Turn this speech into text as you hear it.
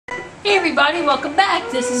Hey everybody, welcome back!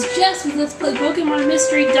 This is Jess with Let's Play Pokémon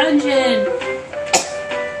Mystery Dungeon!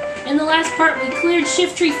 In the last part we cleared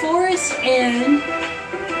Shiftry Forest and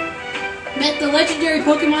met the legendary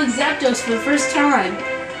Pokemon Zapdos for the first time.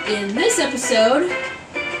 In this episode,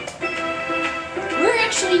 we're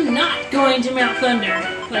actually not going to Mount Thunder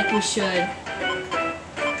like we should.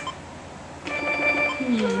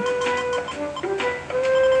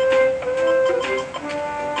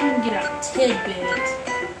 I'm gonna get out Tidbit.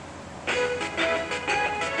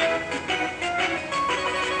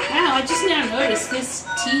 I just now noticed this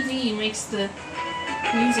TV makes the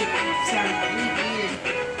music sound really weird.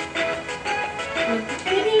 Or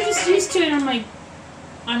maybe I'm just used to it on my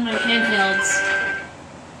handhelds.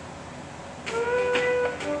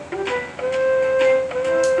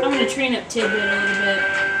 I'm gonna train up Tidbit a little bit.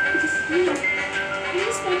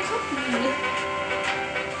 He's my company.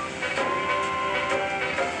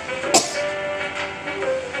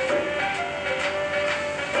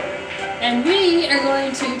 And we are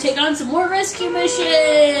going to take on some more rescue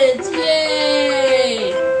missions!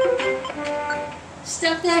 Yay!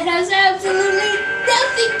 Stuff that has absolutely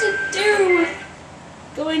nothing to do with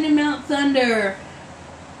going to Mount Thunder.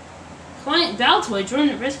 Client Baltoy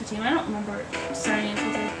joined the rescue team. I don't remember signing up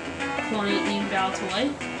with a client named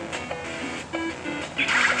Baltoy.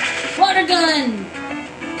 Water gun!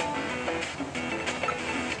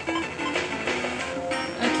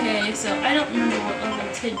 Okay, so I don't remember what level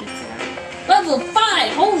Tidbit's at. Level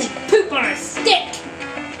 5! Holy poop on a stick!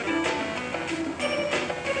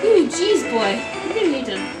 Ooh, jeez, boy. We're gonna need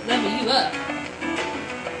to level you up.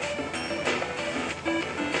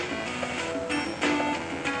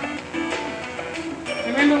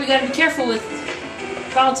 Remember, we gotta be careful with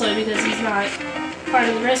Baltoy because he's not part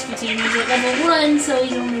of the rescue team. He's at level 1, so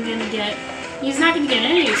he's only gonna get... He's not gonna get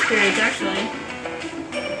any experience, actually.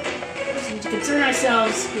 We just need to concern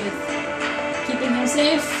ourselves with keeping him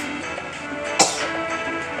safe.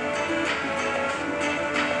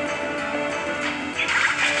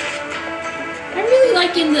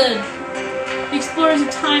 In the Explorers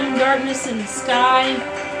of Time and Darkness and Sky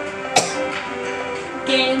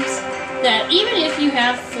games, that even if you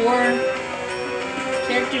have 4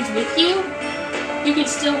 characters with you, you can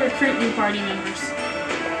still recruit new party members.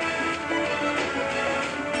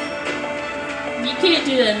 You can't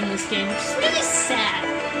do that in this game, which is really sad.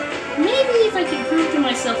 Maybe if I can prove to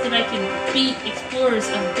myself that I can beat Explorers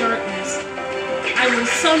of Darkness, I will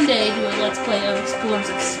someday do a Let's Play of Explorers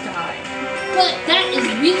of Sky. But that is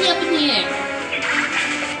really up in the air.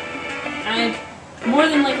 I'm more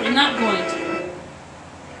than likely not going to.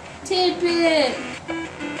 Tidbit!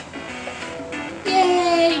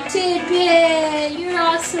 Yay, Tidbit! You're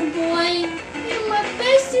awesome, boy! You're my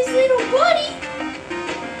bestest little buddy!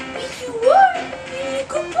 Yes, you are! You're a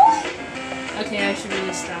good boy! Okay, I should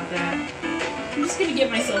really stop that. I'm just gonna get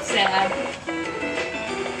myself sad.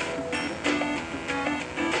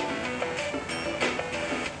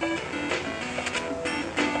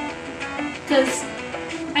 Because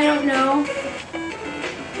I don't know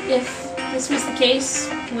if this was the case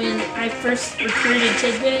when I first recruited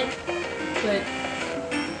Tidbit, but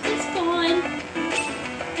it's gone.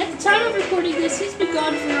 At the time of recording this, he's been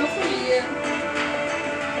gone for over a year.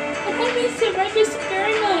 And I miss him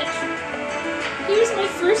very much. He was my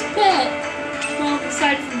first pet. Well,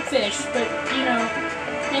 aside from fish, but, you know,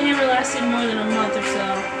 they never lasted more than a month or so.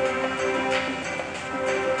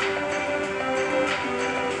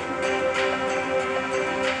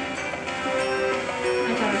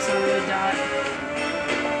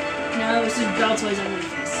 No, it was just Baltoy's ugly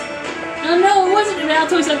face. Oh no, it wasn't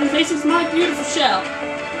Baltoy's ugly face, it was my beautiful shell.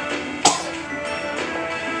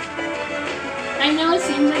 I know it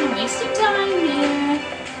seems like I'm wasting time here,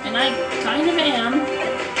 and I kind of am.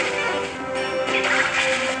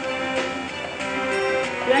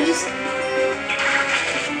 But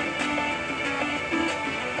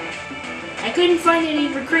I couldn't find any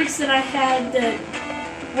recruits that I had that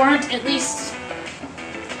weren't at least...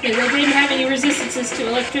 They didn't have any resistances to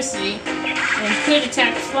electricity and could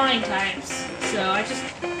attack flying types. So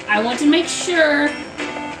I want to make sure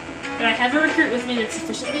that I have a recruit with me that's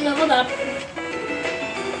sufficiently leveled up.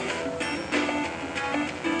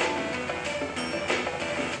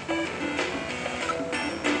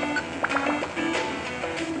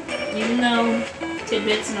 Even though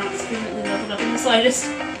Tidbit's not sufficiently leveled up in the slightest.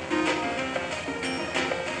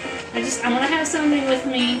 I want to have something with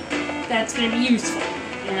me that's going to be useful.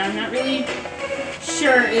 And I'm not really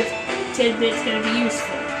sure if Tidbit's going to be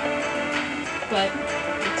useful. But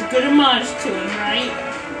it's a good homage to him, right?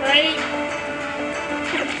 Right?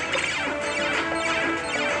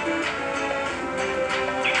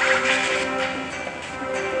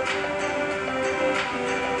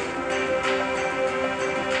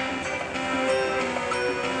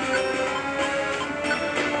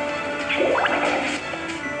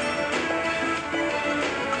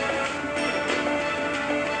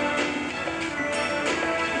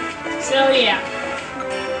 So yeah.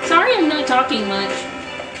 Sorry I'm not talking much.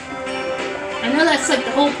 I know that's like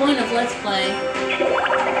the whole point of Let's Play.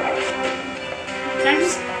 I'm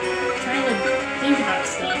just trying to think about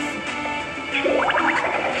stuff.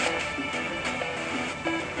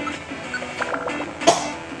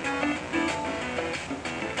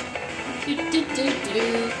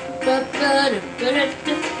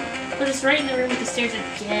 Put us right in the room with the stairs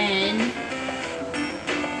again.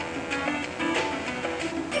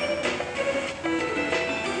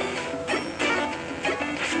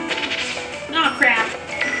 Oh crap.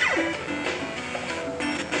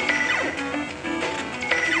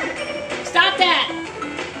 Stop that!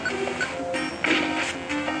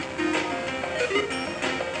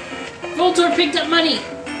 Voltor picked up money.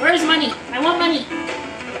 Where's money? I want money.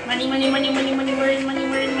 Money, money, money, money, money. Where is money?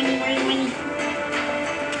 Where is money? Where is money?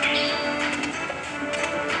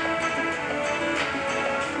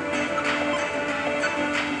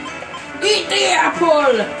 Eat the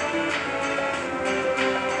apple!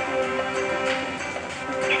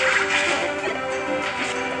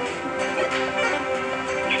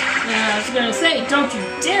 I was gonna say, don't you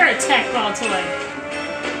dare attack Baltoy!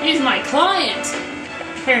 He's my client!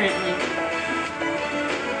 Apparently.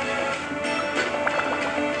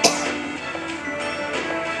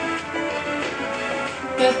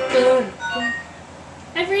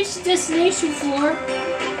 I've reached the destination floor.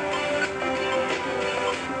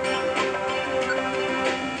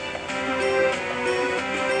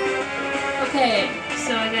 Okay,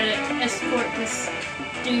 so I gotta escort this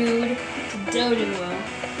dude to Dodo.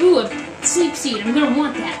 Ooh, a sleep seed. I'm gonna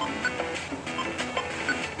want that.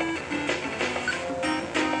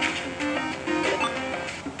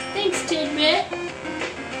 Thanks, Tidbit.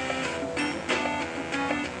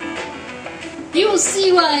 You will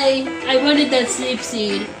see why I wanted that sleep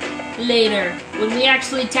seed later, when we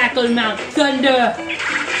actually tackle Mount Thunder.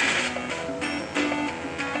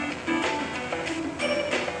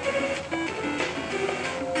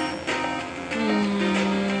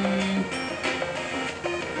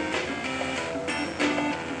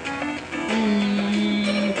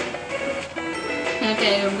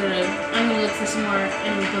 Okay, I'm gonna look for some more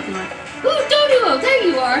enemy Pokemon. Ooh, Doduo! There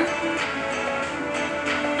you are!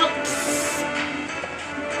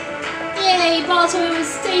 Yay, Baltoy was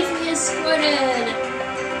safely escorted!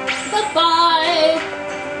 Bye-bye!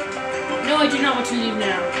 No, I do not want to leave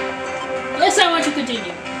now. Yes, I want to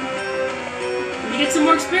continue. Let me get some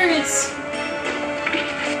more experience.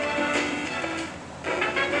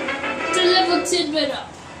 To level Tidbit up.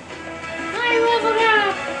 I leveled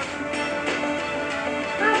up!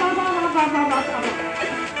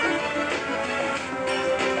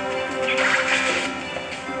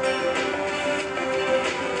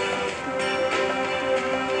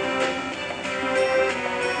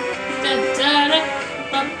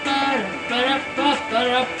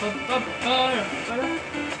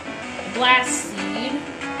 Blast seed.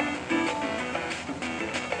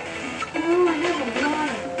 Oh, I have a lot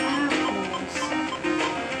of apples.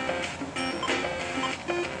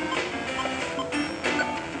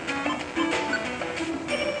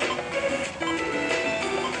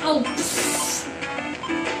 Oh, pfft.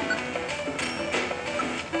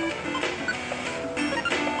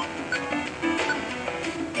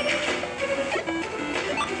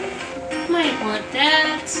 Might want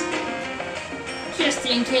that. Just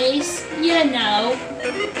in case, you know.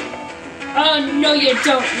 Oh, no you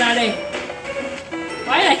don't, Laddie.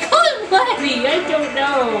 Why did I call him Laddie? I don't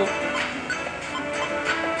know.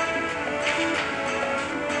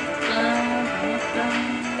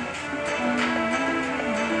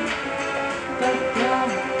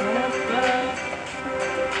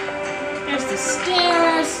 There's the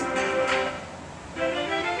stairs.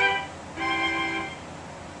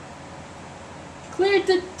 Cleared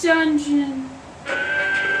the dungeon.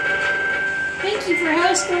 Thank you for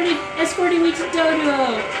escorting me to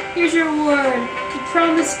Dodo. Here's your reward. You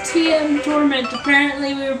promised TM Torment.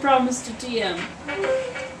 Apparently we were promised to TM.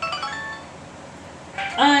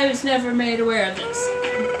 I was never made aware of this.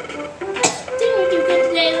 Didn't we do good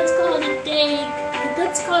today? Let's call it a day.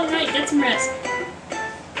 Let's call it a night. Get some rest.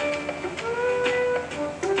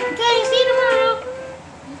 Okay, see you tomorrow.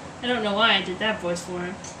 I don't know why I did that voice for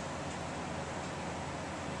him.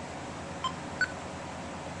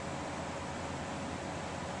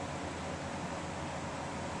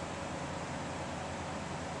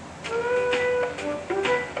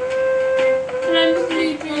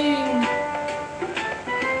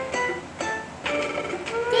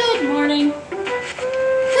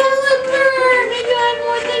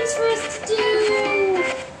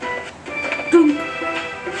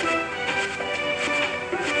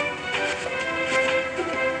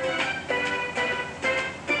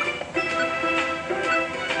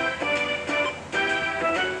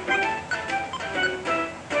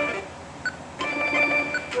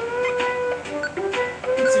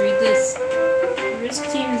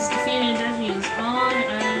 This team is defeated dungeons on.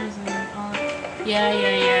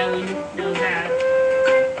 Yeah, we know that.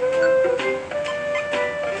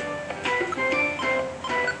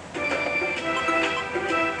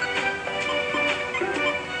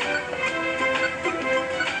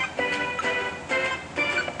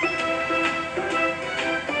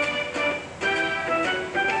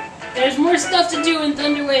 There's more stuff to do in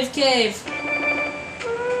Thunderwave Cave.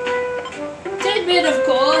 Tidbit, of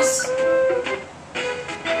course.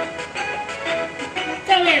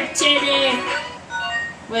 Come here, Titty.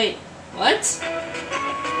 Wait, what?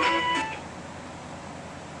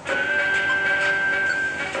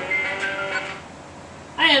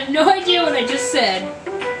 I have no idea what I just said.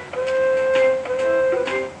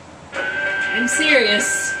 I'm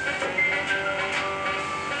serious.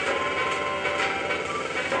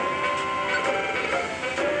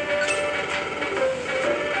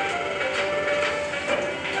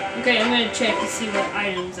 Okay, I'm gonna check to see what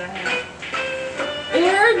items I have.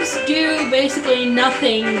 Orbs do basically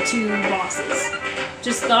nothing to bosses.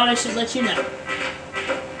 Just thought I should let you know.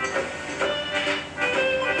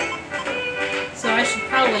 So I should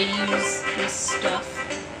probably use this stuff.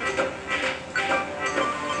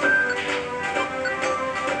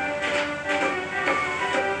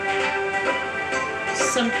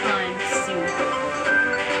 Sometime soon.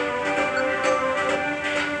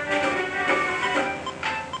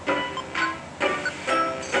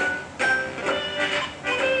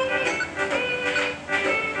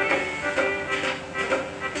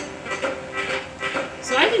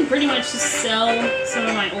 Pretty much just sell some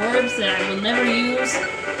of my orbs that I will never use.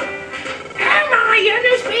 Oh my, you have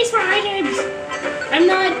no space for items! I'm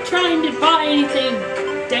not trying to buy anything.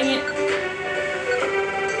 Dang it.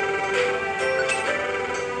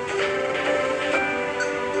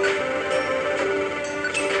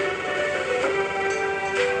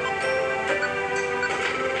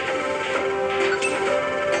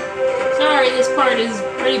 Sorry, this part is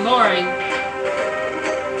pretty boring.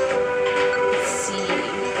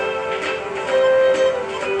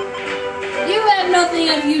 Nothing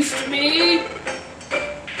of use to me.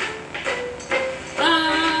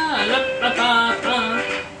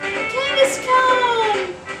 Candace, come!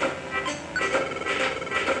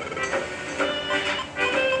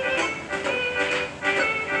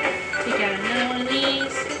 Take out another one of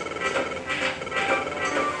these.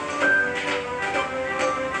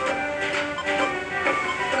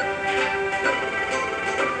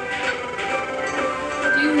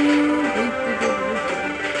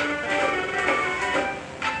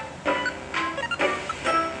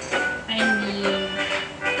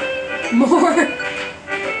 More.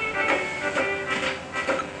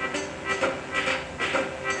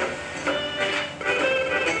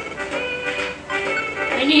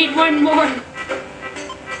 I need one more.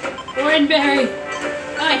 Oranberry.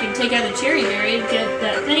 I can take out a cherry berry and get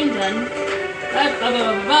that thing done.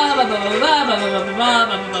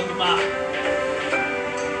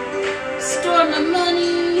 Store my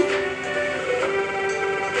money.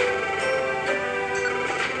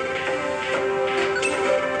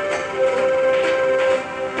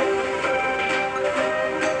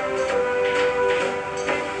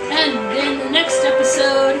 Next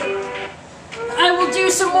episode, I will do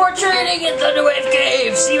some more training in Thunderwave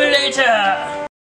Cave. See you later.